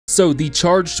So the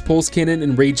charged pulse cannon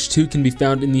in Rage 2 can be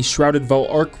found in the Shrouded Vault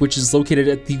Arc, which is located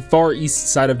at the far east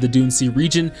side of the Dune Sea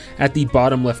region at the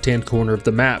bottom left hand corner of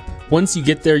the map. Once you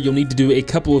get there, you'll need to do a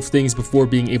couple of things before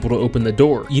being able to open the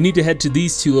door. You need to head to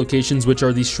these two locations, which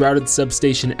are the Shrouded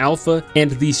Substation Alpha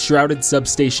and the Shrouded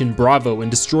Substation Bravo, and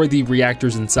destroy the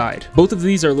reactors inside. Both of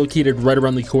these are located right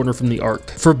around the corner from the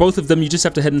Arc. For both of them, you just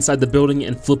have to head inside the building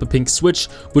and flip a pink switch,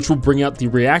 which will bring out the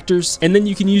reactors, and then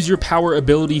you can use your power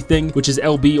ability thing, which is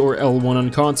LB or L1 on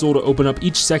console, to open up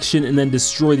each section and then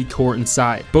destroy the core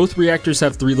inside. Both reactors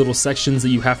have 3 little sections that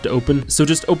you have to open, so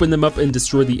just open them up and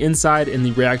destroy the inside, and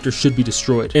the reactor should be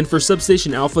destroyed. And for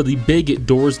Substation Alpha, the big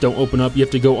doors don't open up. You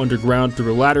have to go underground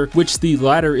through a ladder, which the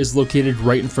ladder is located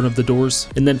right in front of the doors.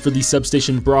 And then for the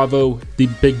Substation Bravo, the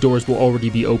big doors will already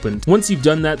be opened. Once you've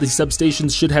done that, the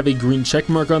substations should have a green check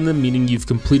mark on them, meaning you've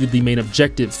completed the main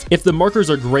objective. If the markers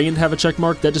are gray and have a check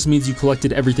mark, that just means you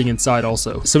collected everything inside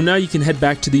also. So now you can head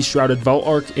back to the Shrouded Vault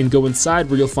Arc and go inside,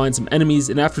 where you'll find some enemies,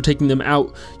 and after taking them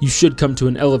out, you should come to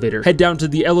an elevator. Head down to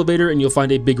the elevator and you'll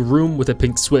find a big room with a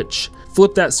pink switch.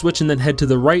 Flip that switch and then head to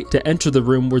the right to enter the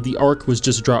room where the Arc was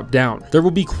just dropped down. There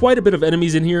will be quite a bit of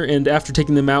enemies in here, and after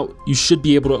taking them out, you should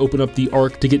be able to open up the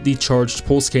Arc to get the charged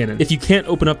pulse cannon. If you can't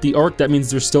open up the Arc, that means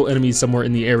there's still enemies somewhere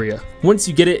in the area. Once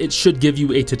you get it, it should give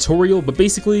you a tutorial, but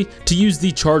basically, to use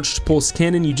the charged pulse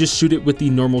cannon, you just shoot it with the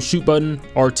normal shoot button,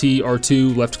 RT,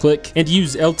 R2, left click, and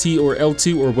use LT or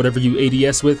L2 or whatever you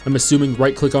ADS with, I'm assuming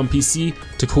right click on PC,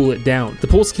 to cool it down. The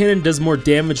pulse cannon does more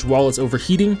damage while it's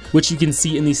overheating, which you can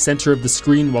see in the center of the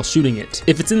screen while shooting it.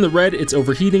 If it's in the red, it's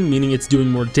overheating, meaning it's doing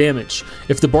more damage.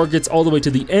 If the bar gets all the way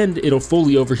to the end, it'll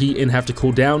fully overheat and have to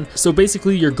cool down. So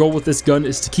basically, your goal with this gun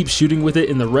is to keep shooting with it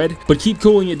in the red, but keep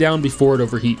cooling it down before it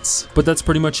overheats. But that's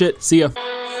pretty much it. See ya.